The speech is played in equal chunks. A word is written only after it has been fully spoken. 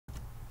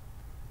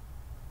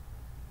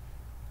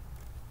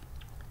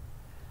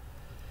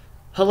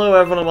Hello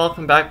everyone and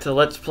welcome back to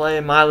Let's Play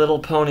My Little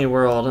Pony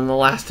World. In the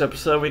last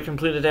episode we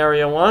completed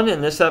Area 1.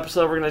 In this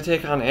episode we're going to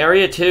take on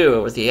Area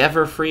 2 with the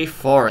Everfree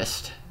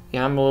Forest.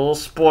 Yeah, I'm a little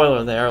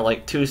spoiler there,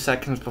 like 2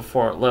 seconds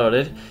before it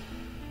loaded.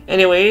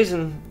 Anyways,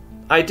 and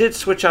I did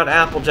switch out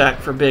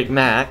Applejack for Big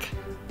Mac.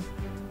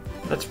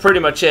 That's pretty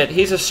much it.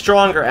 He's a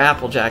stronger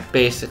Applejack,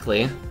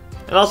 basically.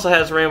 And also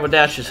has Rainbow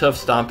Dash's Hoof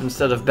Stomp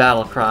instead of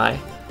Battle Cry.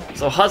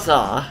 So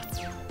huzzah!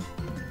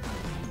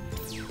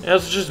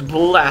 Let's just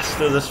blast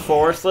through this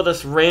forest. Let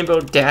us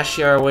Rainbow Dash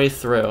our way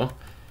through.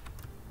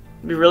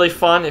 It'd be really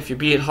fun if you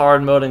beat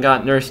hard mode and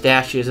got Nurse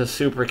Dashie as a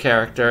super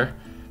character.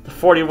 The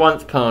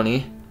 41st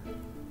pony.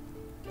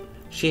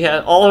 She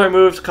had all her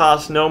moves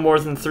cost no more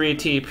than 3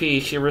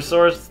 TP. She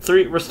restores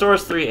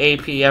 3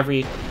 AP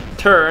every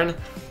turn.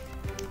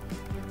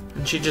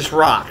 And she just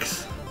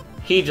rocks.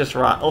 He just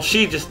rocks. Oh,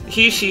 she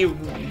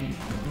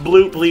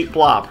bloop bleep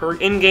blop. Her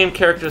in-game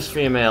character's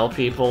female,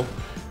 people.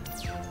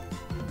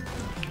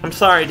 I'm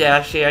sorry,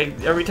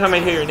 Dashie. Every time I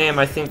hear your name,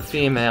 I think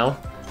female.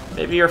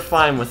 Maybe you're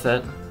fine with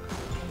it.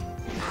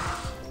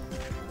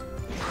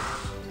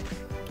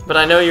 But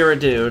I know you're a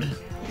dude.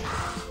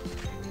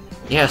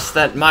 Yes,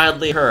 that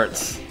mildly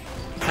hurts.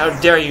 How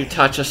dare you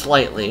touch us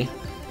lightly.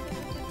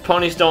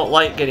 Ponies don't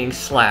like getting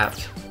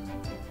slapped.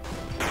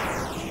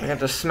 I got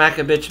to smack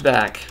a bitch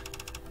back.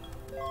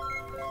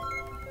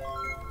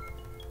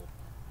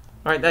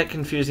 Alright, that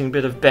confusing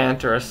bit of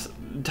banter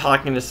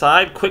talking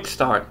aside, quick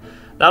start.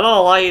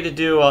 That'll allow you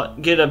to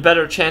get a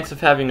better chance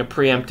of having a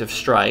preemptive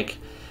strike.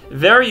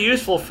 Very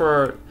useful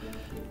for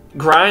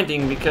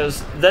grinding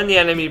because then the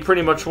enemy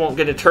pretty much won't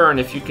get a turn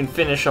if you can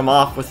finish them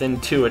off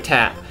within 2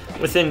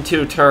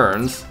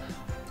 turns.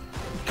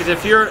 Because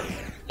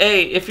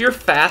if you're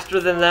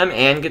faster than them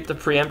and get the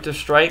preemptive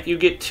strike, you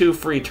get 2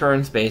 free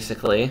turns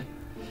basically.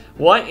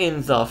 What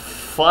in the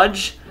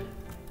fudge?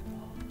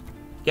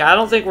 Yeah, I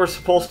don't think we're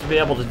supposed to be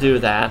able to do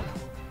that.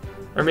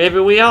 Or maybe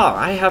we are.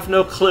 I have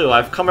no clue.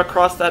 I've come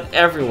across that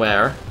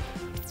everywhere.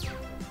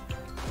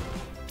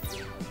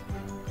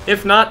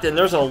 If not, then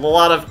there's a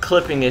lot of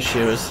clipping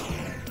issues.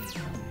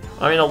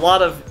 I mean, a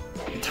lot of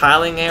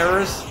tiling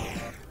errors.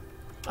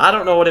 I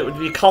don't know what it would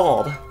be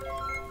called.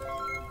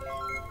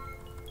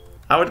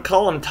 I would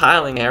call them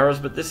tiling errors,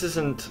 but this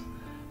isn't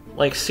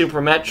like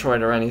Super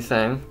Metroid or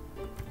anything.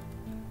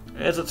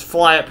 Let's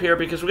fly up here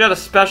because we got a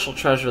special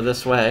treasure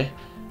this way.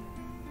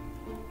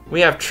 We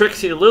have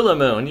Trixie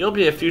Lulamoon. You'll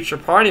be a future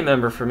party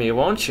member for me,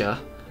 won't you?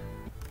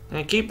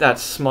 And keep that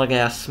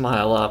smug-ass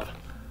smile up.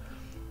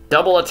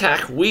 Double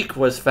Attack Weak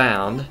was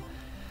found.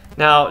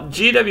 Now,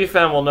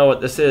 GWFan will know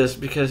what this is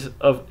because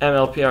of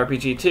MLP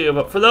RPG 2,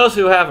 but for those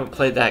who haven't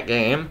played that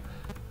game,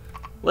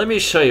 let me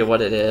show you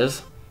what it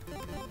is.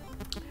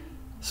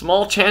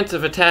 Small chance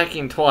of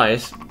attacking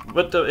twice,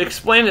 but to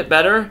explain it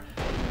better,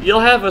 you'll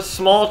have a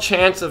small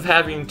chance of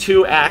having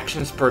 2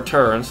 actions per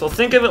turn. So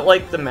think of it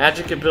like the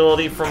magic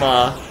ability from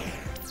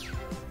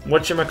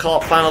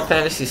whatchamacallit, Final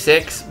Fantasy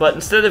VI, but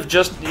instead of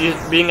just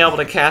being able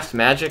to cast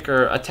magic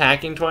or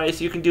attacking twice,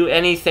 you can do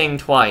anything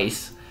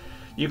twice.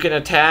 You can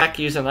attack,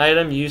 use an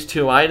item, use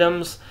 2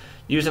 items,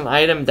 use an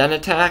item, then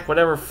attack,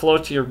 whatever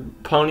floats your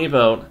pony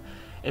boat.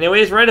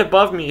 Anyways, right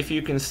above me, if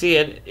you can see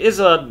it,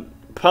 is a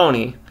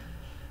pony.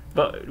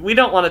 But we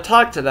don't want to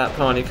talk to that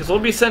pony, because we'll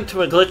be sent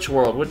to a glitch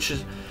world, which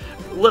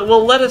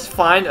will let us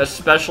find a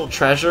special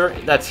treasure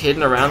that's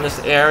hidden around this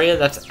area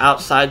that's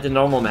outside the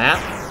normal map.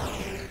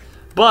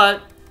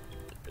 But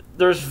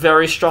there's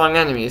very strong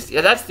enemies.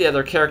 Yeah, that's the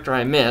other character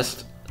I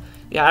missed.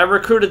 Yeah, I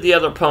recruited the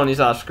other ponies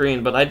off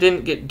screen, but I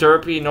didn't get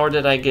Derpy, nor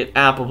did I get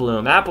Apple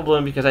Bloom. Apple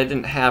Bloom because I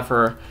didn't have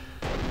her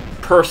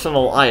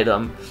personal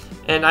item.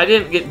 And I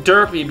didn't get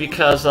Derpy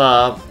because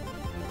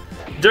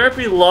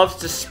Derpy loves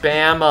to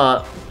spam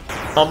a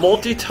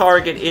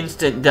multi-target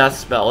instant death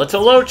spell. It's a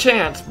low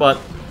chance, but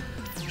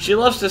she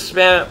loves to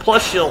spam it,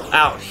 plus she'll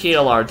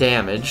out-heal our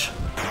damage.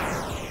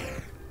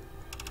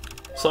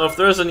 So if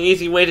there's an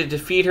easy way to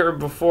defeat her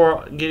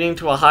before getting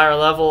to a higher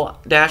level,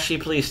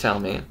 Dashie, please tell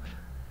me.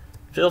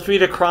 Feel free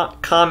to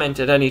comment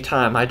at any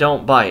time. I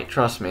don't bite,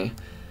 trust me.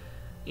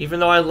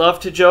 Even though I love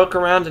to joke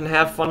around and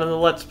have fun in the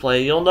Let's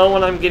Play, you'll know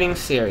when I'm getting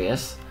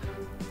serious.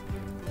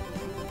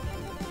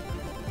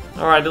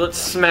 Alright, let's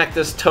smack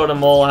this totem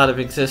mole out of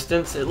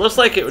existence. It looks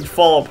like it would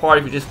fall apart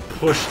if you just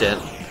pushed it.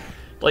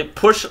 Like,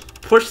 push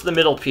the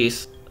middle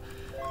piece.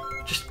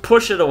 Just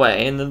push it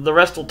away, and then the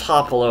rest will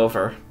topple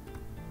over.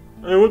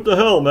 Hey, what the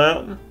hell,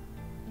 man?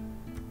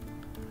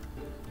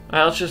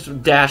 Alright, let's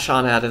just dash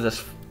on out of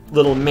this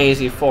little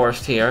mazy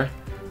forest here.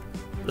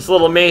 This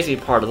little mazy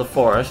part of the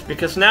forest,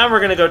 because now we're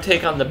gonna go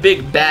take on the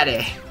big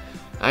baddie.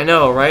 I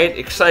know, right?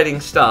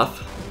 Exciting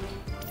stuff.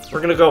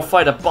 We're gonna go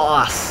fight a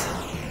boss.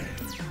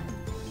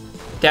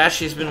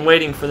 Dashie's been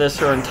waiting for this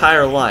her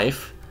entire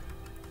life.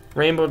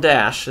 Rainbow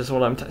Dash is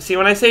what I'm see,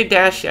 when I say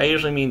Dashie, I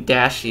usually mean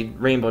Dashie,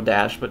 Rainbow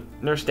Dash, but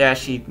Nurse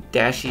Dashie,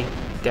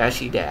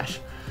 Dashie Dash.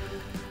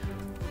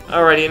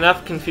 Alrighty,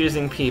 enough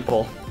confusing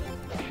people.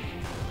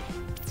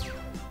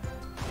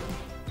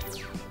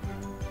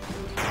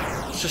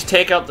 Let's just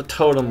take out the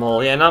totem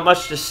mole. Yeah, not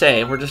much to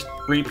say. We're just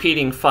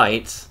repeating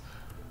fights.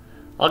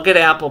 I'll get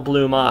apple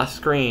blue, moss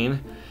green.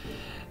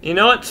 You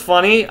know what's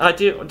funny?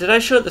 Did I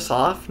show this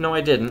off? No,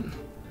 I didn't.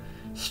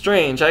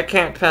 Strange, I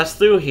can't pass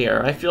through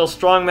here. I feel a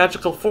strong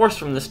magical force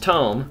from this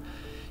tome.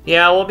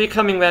 Yeah, we'll be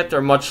coming back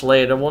there much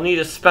later. We'll need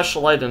a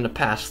special item to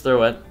pass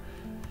through it.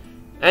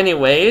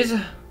 Anyways,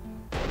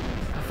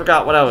 I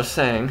forgot what I was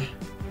saying.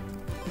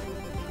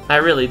 I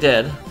really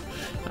did.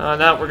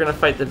 Now we're gonna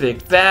fight the big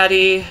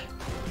baddie.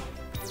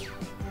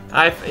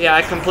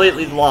 I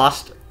completely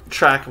lost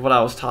track of what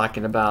I was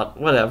talking about.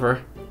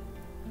 Whatever.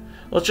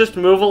 Let's just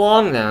move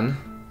along then.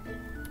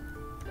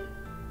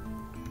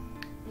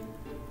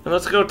 And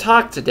let's go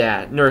talk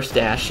to Nurse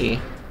Dashie.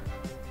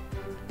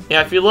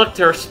 Yeah, if you looked,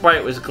 her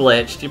sprite was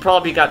glitched. You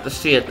probably got to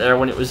see it there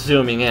when it was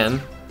zooming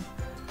in.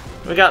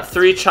 We got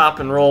 3 chop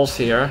and rolls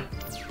here.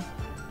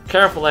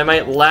 Careful, they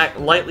might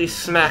lightly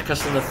smack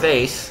us in the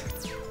face.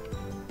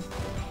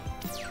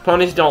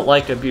 Ponies don't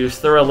like abuse,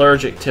 they're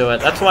allergic to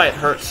it. That's why it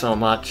hurts so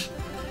much.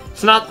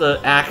 It's not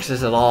the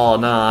axes at all,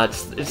 nah,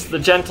 it's the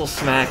gentle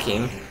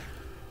smacking.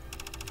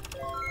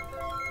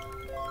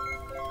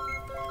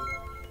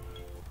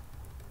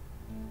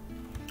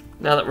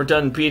 Now that we're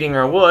done beating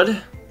our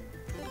wood,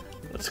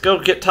 let's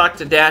go talk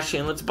to Dashie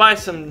and let's buy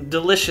some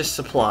delicious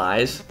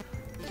supplies.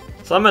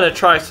 So I'm gonna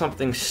try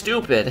something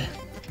stupid.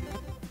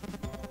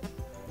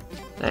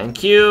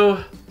 Thank you.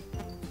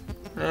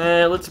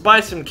 Let's buy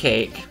some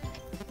cake.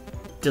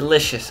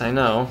 Delicious, I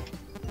know.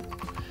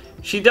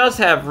 She does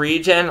have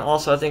regen.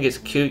 Also, I think it's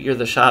cute. You're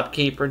the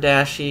shopkeeper,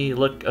 Dashie. You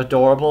look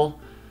adorable.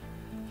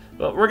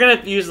 But we're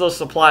gonna use those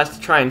supplies to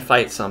try and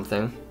fight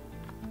something.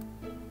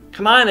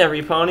 Come on,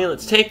 every pony.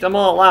 Let's take them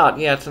all out.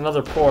 Yeah, it's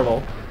another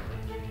portal.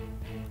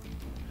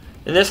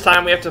 And this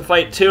time we have to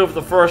fight 2 of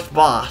the first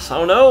boss.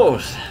 Oh no!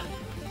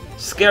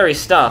 Scary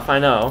stuff, I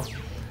know.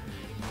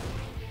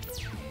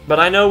 But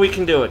I know we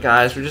can do it,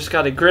 guys. We just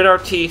gotta grit our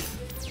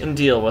teeth and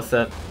deal with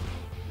it.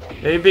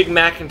 Maybe Big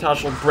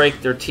Macintosh will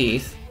break their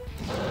teeth.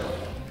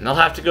 And they'll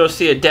have to go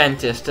see a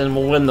dentist and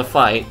we'll win the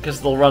fight,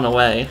 because they'll run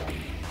away.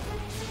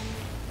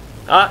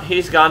 Ah,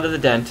 he's gone to the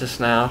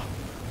dentist now.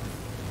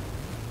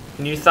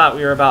 And you thought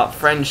we were about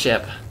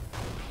friendship.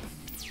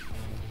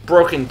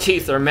 Broken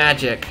teeth are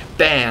magic.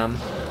 Bam.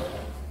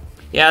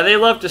 Yeah, they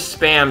love to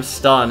spam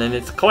stun, and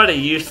it's quite a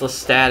useless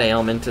stat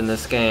ailment in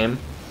this game.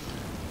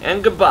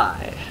 And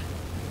goodbye.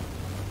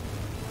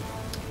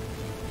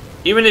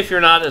 Even if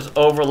you're not as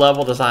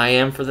over-leveled as I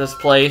am for this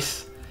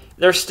place,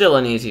 they're still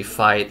an easy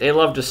fight. They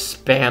love to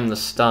spam the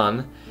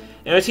stun.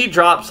 And as he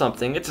drops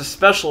something, it's a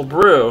special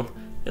brew.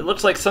 It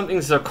looks like something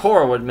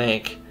Zecora would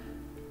make.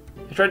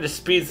 I tried to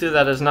speed through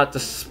that as not to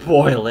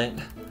spoil it.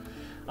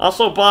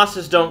 Also,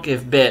 bosses don't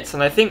give bits,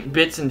 and I think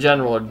bits in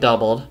general are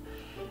doubled.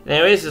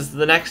 Anyways, this is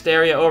the next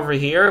area over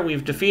here.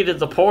 We've defeated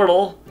the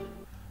portal.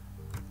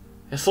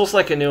 This looks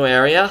like a new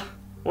area.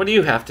 What do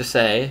you have to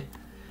say?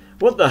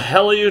 What the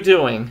hell are you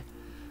doing?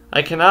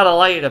 I cannot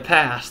allow you to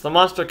pass. The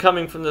monster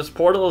coming from this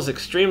portal is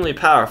extremely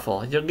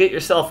powerful. You'll get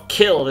yourself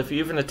killed if you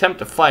even attempt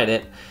to fight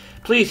it.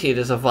 Please heed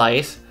his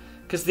advice.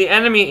 Because the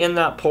enemy in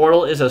that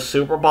portal is a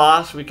super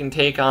boss we can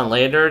take on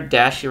later.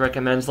 Dashie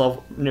recommends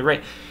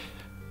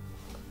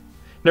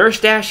Nurse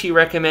Dashie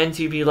recommends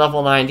you be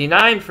level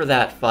 99 for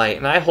that fight,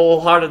 and I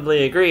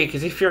wholeheartedly agree,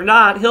 because if you're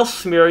not, he'll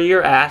smear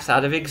your ass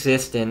out of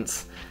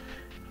existence.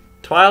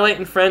 Twilight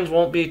and Friends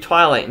won't be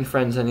Twilight and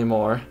Friends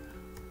anymore.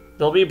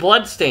 They'll be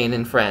Bloodstain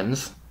and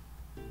Friends.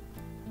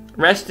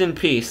 Rest in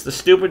peace, the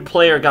stupid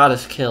player got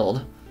us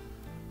killed.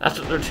 That's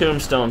what their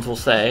tombstones will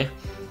say.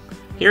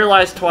 Here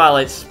lies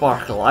Twilight's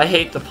sparkle. I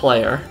hate the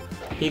player.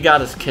 He got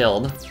us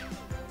killed.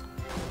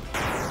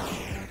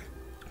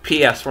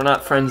 P.S. We're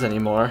not friends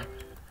anymore.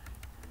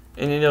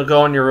 And then you'll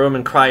go in your room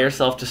and cry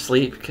yourself to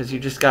sleep because you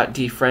just got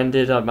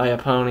defriended by a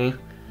pony.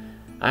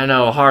 I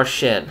know, harsh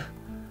shit.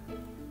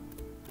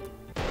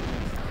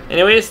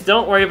 Anyways,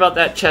 don't worry about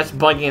that chest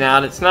bugging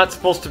out. It's not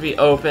supposed to be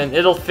open.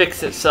 It'll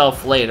fix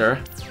itself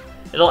later.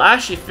 It'll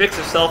actually fix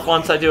itself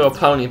once I do a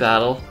pony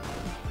battle.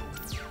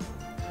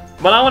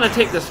 But I want to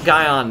take this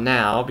guy on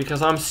now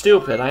because I'm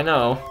stupid, I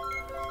know.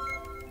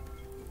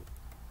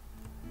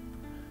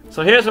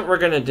 So here's what we're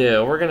going to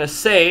do. We're going to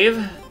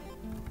save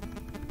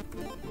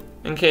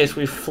in case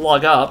we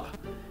flug up.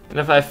 And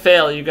if I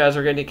fail, you guys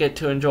are going to get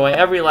to enjoy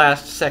every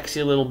last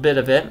sexy little bit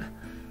of it.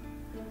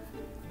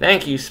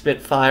 Thank you,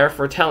 Spitfire,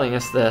 for telling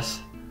us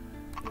this.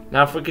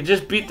 Now, if we could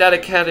just beat that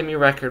Academy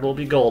record, we'll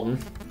be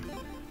golden.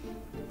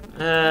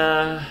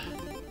 Let's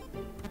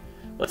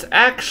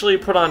actually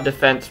put on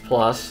Defense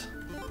Plus.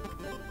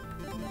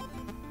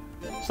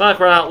 It's not like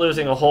we're not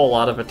losing a whole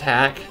lot of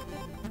attack.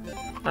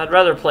 I'd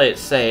rather play it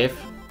safe.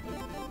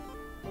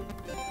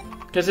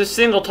 Because his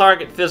single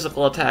target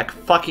physical attack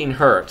fucking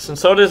hurts, and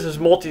so does his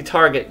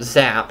multi-target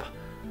zap.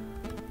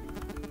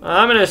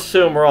 I'm gonna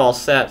assume we're all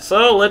set,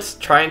 so let's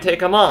try and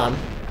take him on.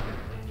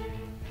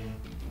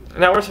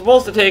 Now, we're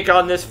supposed to take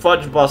on this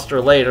Fudge Buster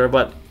later,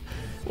 but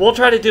we'll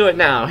try to do it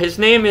now. His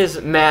name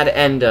is Mad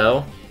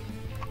Endo.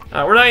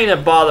 We're not gonna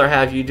bother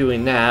have you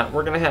doing that.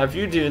 We're gonna have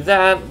you do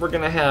that. We're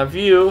gonna have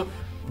you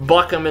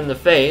buck him in the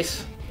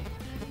face.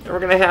 And we're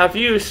gonna have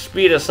you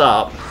speed us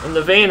up, in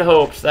the vain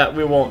hopes that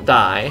we won't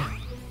die.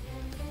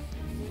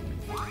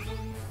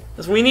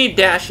 Because we need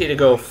Dashy to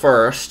go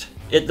first,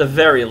 at the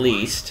very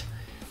least.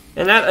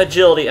 And that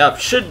agility up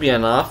should be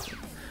enough,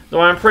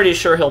 though I'm pretty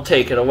sure he'll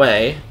take it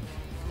away.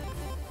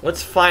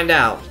 Let's find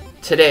out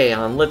today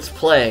on Let's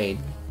Play.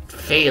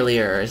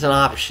 Failure is an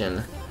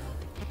option.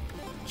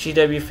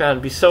 GW found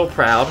to be so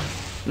proud.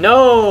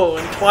 No!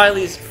 And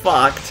Twily's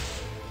fucked.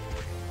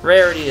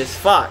 Rarity is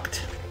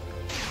fucked.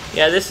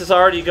 Yeah, this is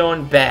already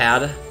going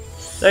bad.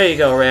 There you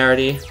go,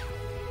 Rarity.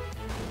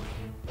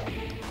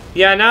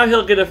 Yeah, now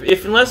he'll get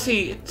unless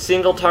he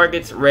single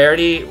targets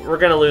Rarity, we're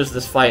gonna lose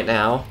this fight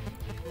now.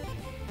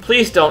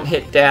 Please don't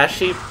hit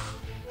Dashy.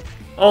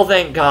 Oh,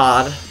 thank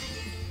God.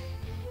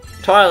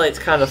 Twilight's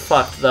kind of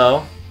fucked,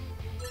 though.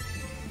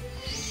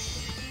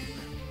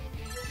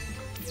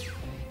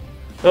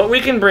 But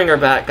we can bring her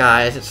back,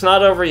 guys. It's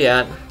not over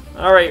yet.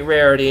 Alright,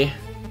 Rarity.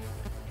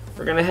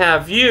 We're gonna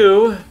have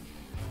you...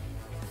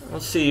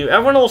 Let's see.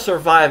 Everyone will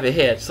survive a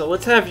hit, so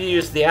let's have you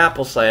use the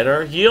apple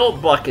cider. You'll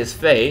buck his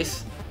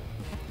face.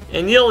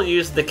 And you'll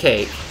use the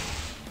cake.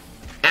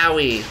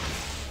 Owie.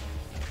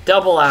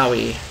 Double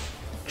owie.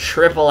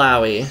 Triple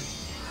owie.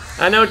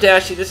 I know,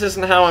 Dashy, this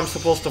isn't how I'm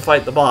supposed to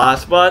fight the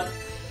boss, but...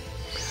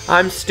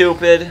 I'm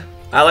stupid.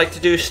 I like to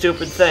do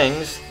stupid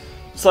things.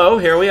 So,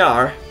 here we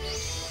are.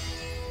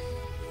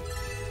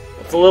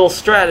 With a little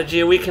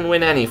strategy, we can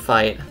win any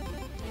fight.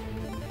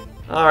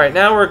 Alright,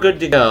 now we're good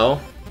to go.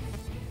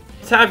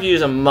 Let's have you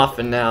use a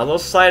muffin now.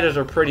 Those ciders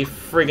are pretty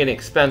friggin'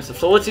 expensive,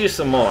 so let's use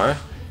some more.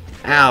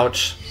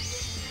 Ouch.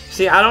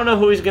 See, I don't know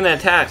who he's gonna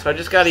attack, so I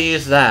just gotta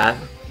use that.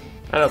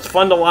 I know, it's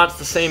fun to watch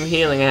the same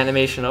healing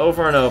animation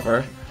over and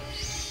over.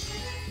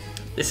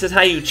 This is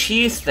how you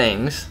cheese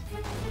things.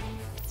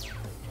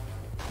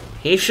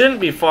 He shouldn't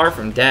be far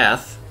from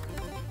death.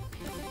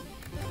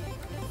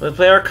 If we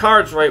play our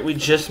cards right, we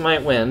just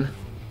might win.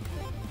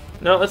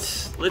 No,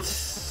 let's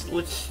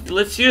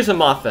use a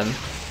muffin.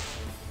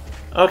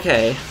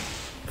 Okay.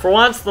 For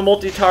once, the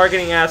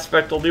multi-targeting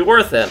aspect will be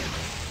worth it.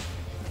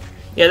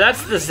 Yeah,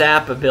 that's the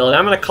Zap ability.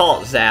 I'm gonna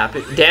call it Zap.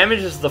 It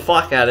damages the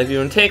fuck out of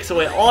you and takes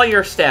away all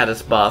your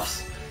status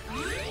buffs.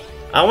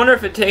 I wonder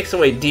if it takes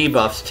away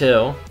debuffs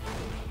too.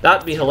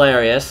 That'd be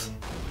hilarious.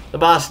 The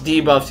boss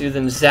debuffs you,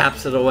 then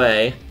zaps it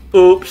away.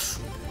 Oops.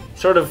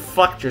 Sort of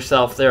fucked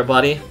yourself there,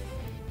 buddy.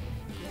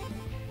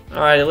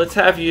 Alright, let's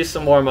have you use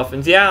some more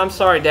muffins. Yeah, I'm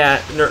sorry,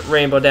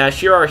 Rainbow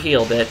Dash. You're our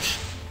heel, bitch.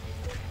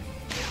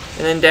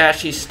 And then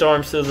Dashy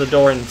storms through the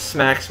door and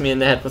smacks me in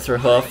the head with her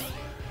hoof.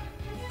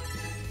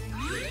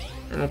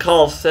 And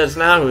Call says,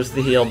 now who's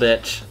the heel,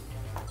 bitch?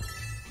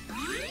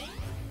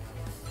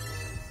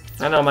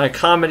 I know, my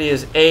comedy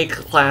is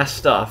A-class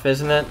stuff,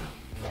 isn't it?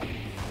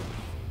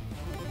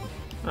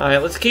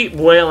 Alright, let's keep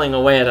wailing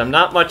away at him.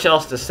 Not much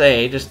else to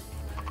say, just...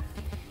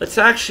 Let's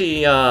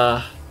actually,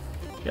 yeah,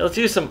 let's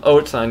use some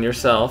oats on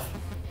yourself.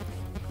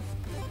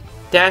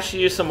 Dash,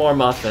 use some more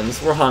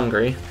muffins. We're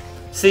hungry.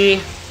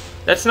 See?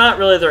 That's not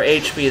really their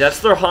HP,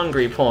 that's their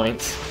hungry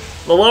points.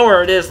 The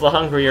lower it is, the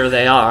hungrier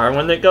they are.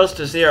 When it goes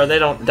to 0, they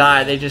don't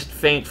die, they just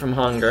faint from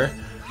hunger.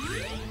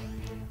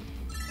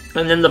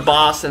 And then the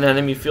boss and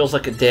enemy feels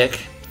like a dick.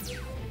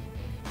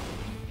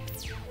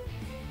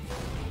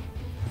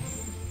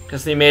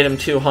 Because they made him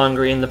too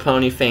hungry and the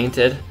pony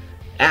fainted.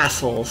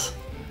 Assholes.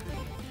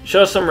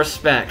 Show some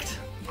respect.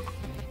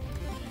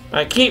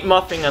 Alright, keep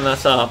muffing on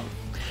us up.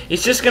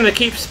 He's just gonna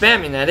keep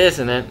spamming that,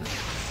 isn't it?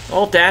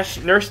 Well,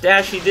 Nurse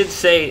Dashy did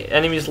say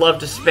enemies love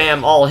to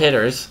spam all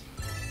hitters.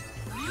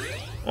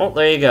 Oh,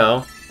 there you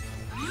go.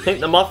 I think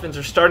the muffins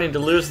are starting to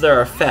lose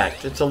their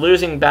effect. It's a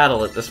losing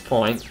battle at this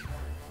point.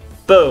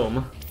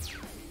 Boom.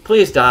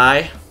 Please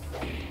die.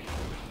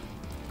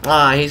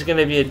 Ah, he's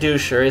gonna be a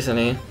doucher, isn't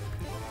he?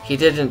 He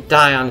didn't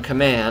die on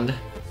command.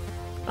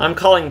 I'm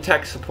calling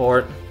tech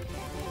support.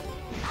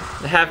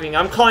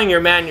 I'm calling your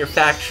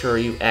manufacturer,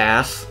 you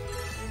ass.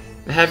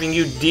 Having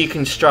you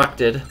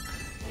deconstructed.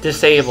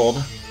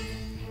 Disabled.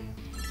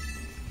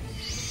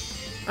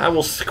 I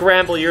will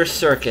scramble your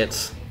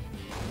circuits.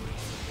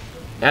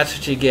 That's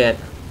what you get.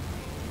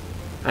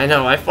 I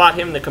know, I fought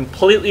him the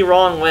completely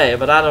wrong way,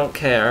 but I don't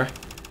care.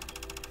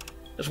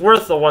 It's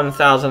worth the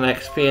 1000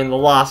 XP and the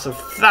loss of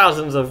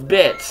thousands of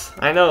bits.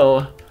 I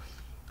know.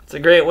 It's a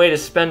great way to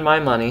spend my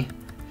money.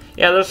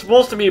 Yeah, there's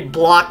supposed to be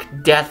block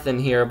death in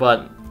here,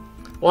 but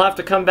we'll have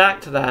to come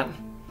back to that.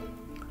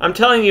 I'm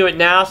telling you it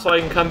now so I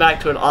can come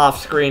back to it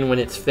off-screen when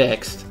it's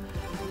fixed.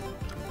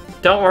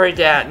 Don't worry,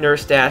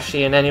 Nurse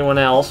Dashy and anyone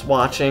else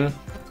watching.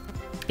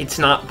 It's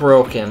not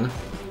broken.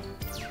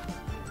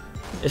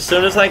 As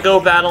soon as I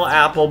go battle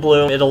Apple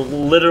Bloom, it'll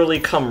literally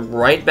come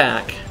right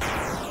back.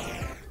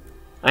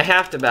 I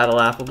have to battle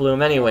Apple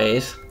Bloom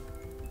anyways.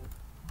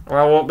 Or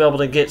I won't be able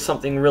to get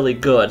something really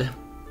good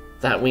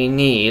that we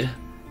need.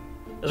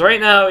 Because right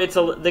now,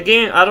 the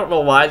game, I don't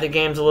know why the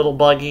game's a little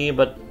buggy,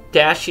 but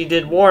Dashy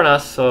did warn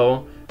us,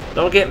 so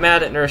don't get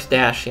mad at Nurse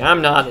Dashy.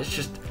 I'm not, it's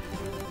just...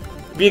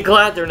 Be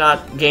glad they're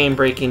not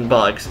game-breaking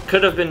bugs. It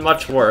could have been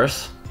much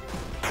worse.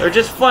 They're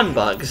just fun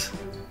bugs.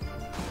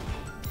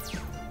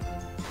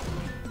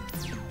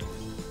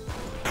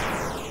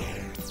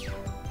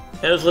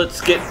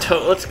 Let's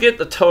get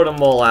the totem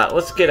mole out.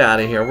 Let's get out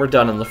of here. We're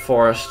done in the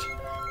forest.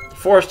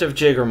 Forest of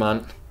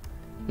Jiggermunt.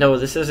 No,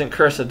 this isn't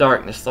Curse of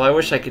Darkness, though I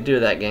wish I could do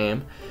that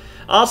game.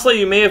 Also,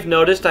 you may have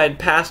noticed I had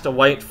passed a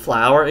white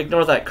flower.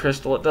 Ignore that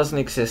crystal, it doesn't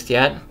exist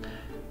yet.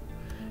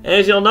 And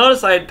as you'll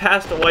notice, I had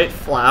passed a white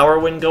flower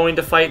when going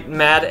to fight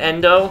Mad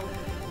Endo.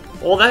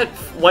 Well, that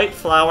white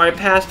flower I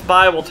passed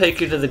by will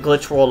take you to the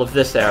glitch world of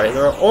this area.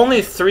 There are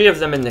only 3 of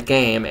them in the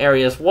game,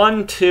 areas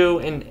 1, 2,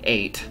 and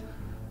 8.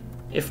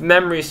 If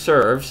memory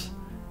serves.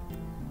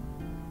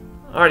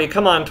 Alrighty,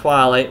 come on,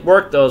 Twilight.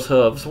 Work those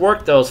hooves.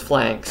 Work those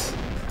flanks.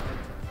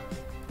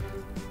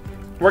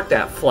 Work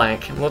that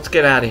flank. Let's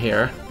get out of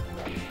here.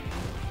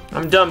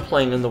 I'm done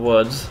playing in the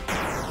woods.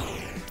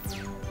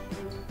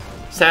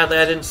 Sadly,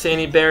 I didn't see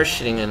any bears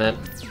shitting in it.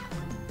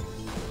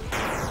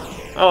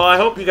 Oh, I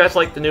hope you guys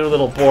like the new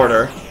little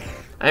border.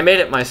 I made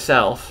it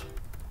myself.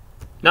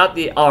 Not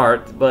the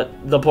art,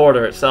 but the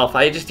border itself.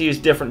 I just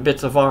used different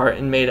bits of art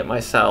and made it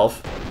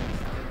myself.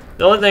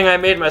 The only thing I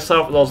made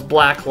myself were those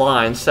black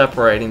lines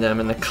separating them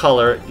and the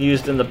color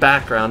used in the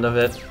background of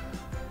it.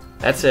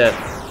 That's it.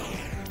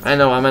 I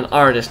know, I'm an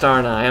artist,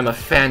 aren't I? I'm a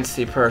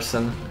fancy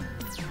person.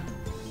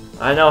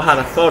 I know how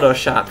to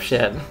Photoshop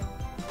shit.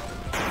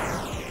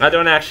 I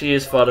don't actually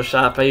use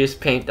Photoshop, I use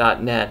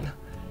Paint.net.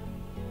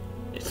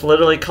 It's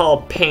literally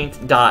called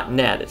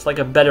Paint.net. It's like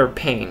a better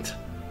paint.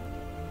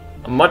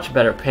 A much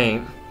better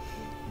paint.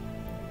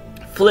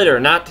 Flitter,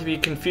 not to be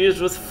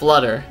confused with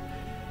Flutter.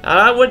 Now,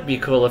 that would be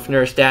cool if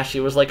Nurse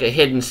Dashie was like a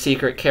hidden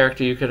secret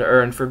character you could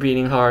earn for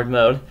beating hard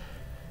mode.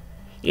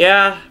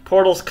 Yeah,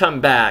 Portal's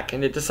come back,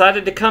 and it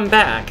decided to come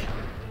back.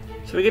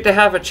 So we get to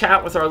have a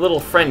chat with our little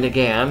friend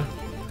again.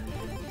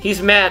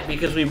 He's mad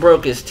because we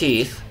broke his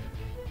teeth.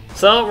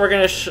 So we're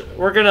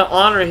gonna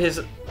honor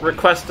his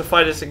request to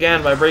fight us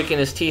again by breaking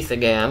his teeth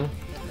again.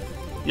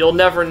 You'll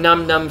never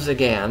num-nums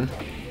again.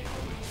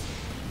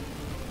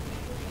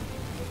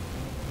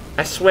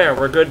 I swear,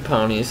 we're good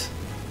ponies.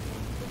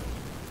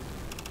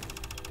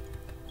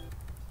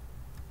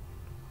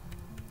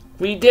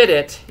 We did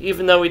it,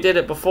 even though we did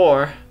it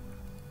before.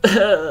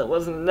 It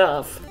wasn't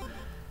enough.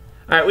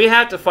 Alright, we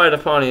have to fight a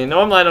pony.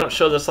 Normally I don't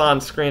show this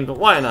on screen, but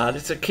why not?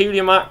 It's a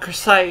Cutie Mark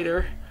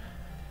Crusader.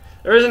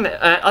 There isn't...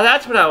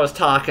 that's what I was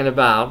talking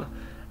about.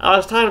 I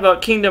was talking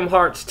about Kingdom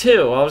Hearts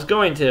 2. I was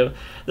going to.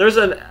 There's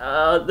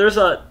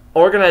a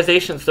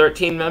Organization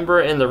 13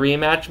 member in the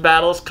rematch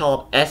battles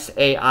called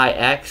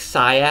SAIX,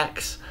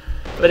 SAIX.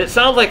 But it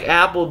sounds like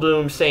Apple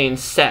Bloom saying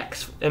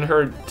sex in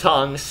her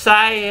tongue.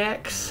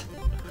 SAIX.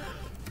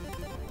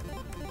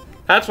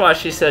 That's why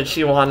she said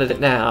she wanted it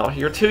now.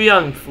 You're too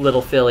young,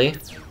 little filly.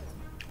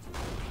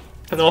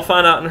 And we'll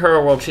find out in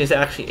her world she's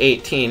actually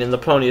 18 and the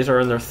ponies are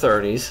in their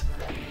 30s.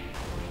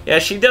 Yeah,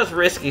 she does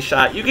Risky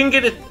Shot. You can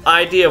get an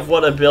idea of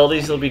what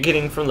abilities you'll be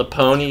getting from the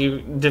pony you're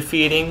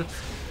defeating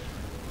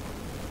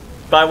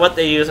by what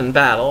they use in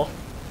battle.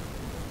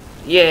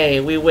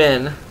 Yay, we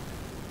win.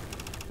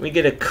 We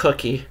get a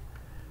cookie.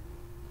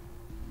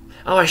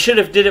 Oh, I should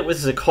have did it with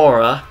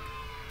Zecora.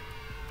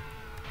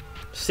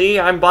 See,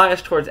 I'm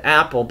biased towards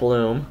Apple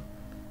Bloom.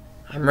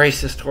 I'm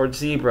racist towards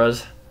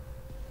zebras.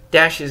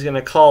 Dashie's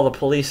gonna call the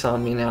police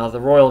on me now, the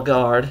Royal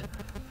Guard.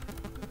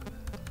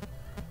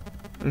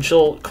 And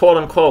she'll,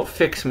 quote-unquote,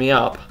 fix me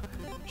up.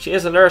 She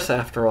is a nurse,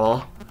 after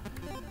all.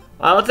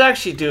 Let's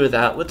actually do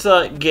that. Let's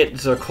get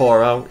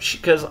Zecora,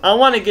 because I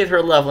want to get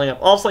her leveling up.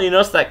 Also, you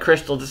notice that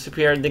crystal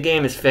disappeared. The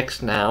game is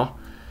fixed now.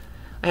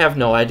 I have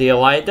no idea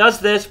why it does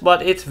this,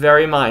 but it's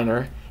very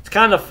minor. It's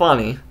kind of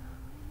funny.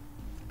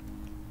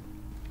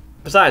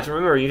 Besides,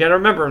 remember, you gotta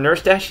remember,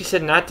 Nurse Dashie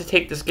said not to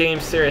take this game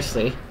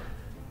seriously.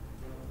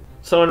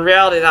 So in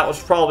reality, that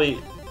was probably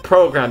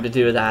programmed to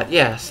do that.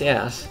 Yes,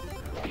 yes.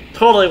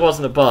 Totally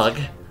wasn't a bug.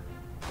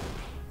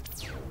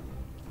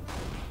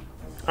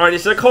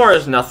 Alrighty, Zecora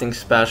is nothing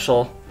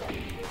special.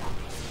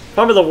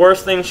 Probably the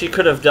worst thing she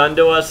could have done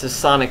to us is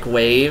Sonic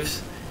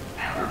Waves.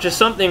 Which is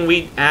something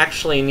we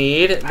actually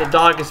need. The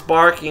dog is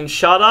barking.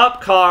 Shut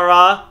up,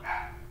 Kara!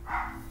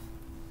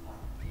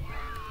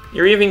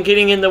 You're even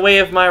getting in the way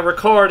of my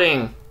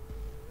recording.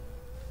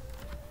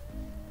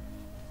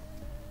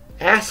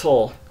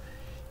 Asshole.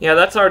 Yeah,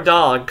 that's our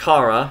dog,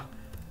 Kara.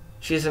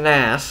 She's an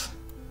ass.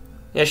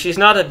 Yeah, she's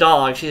not a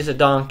dog, she's a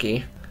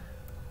donkey.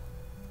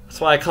 That's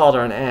why I called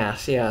her an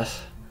ass,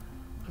 yes.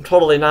 I'm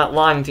totally not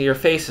lying to your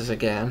faces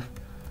again.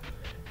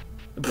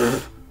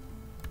 Pfft.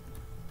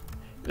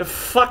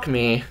 Fuck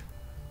me.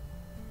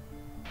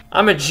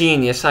 I'm a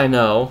genius, I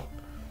know.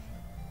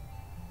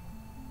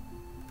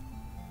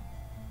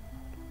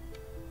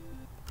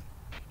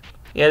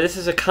 Yeah, this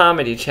is a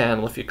comedy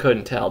channel, if you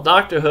couldn't tell.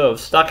 Dr.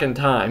 Hooves, stuck in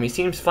time. He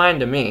seems fine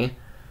to me.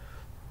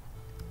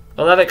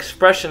 Well, that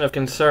expression of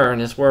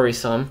concern is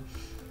worrisome.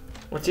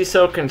 What's he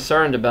so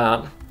concerned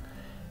about?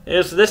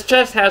 This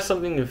chest has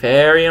something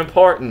very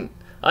important.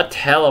 A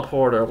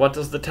teleporter. What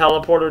does the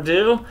teleporter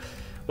do?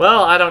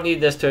 Well, I don't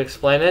need this to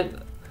explain it.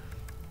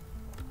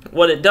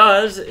 What it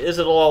does is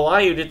it'll allow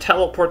you to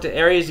teleport to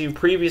areas you've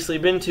previously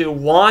been to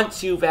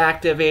once you've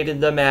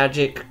activated the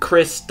magic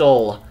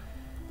crystal.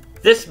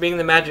 This being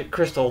the magic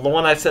crystal, the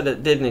one I said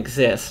that didn't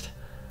exist.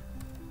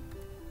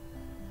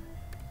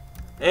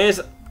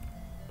 Anyways,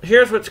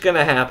 here's what's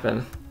gonna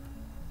happen.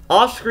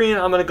 Off screen,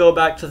 I'm gonna go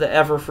back to the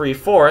Everfree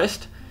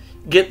Forest,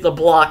 get the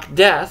block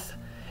Death,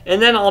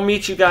 and then I'll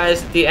meet you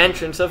guys at the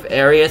entrance of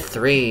Area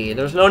 3.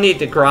 There's no need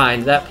to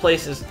grind. That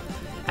place is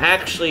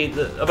actually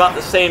about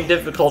the same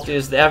difficulty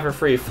as the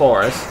Everfree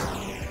Forest.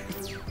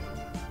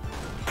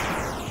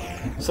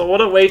 So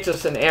what awaits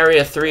us in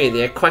Area 3,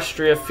 the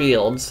Equestria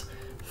Fields?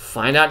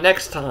 Find out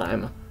next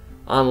time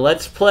on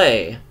Let's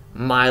Play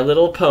My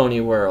Little Pony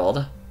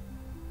World.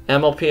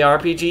 MLP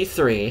RPG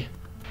 3.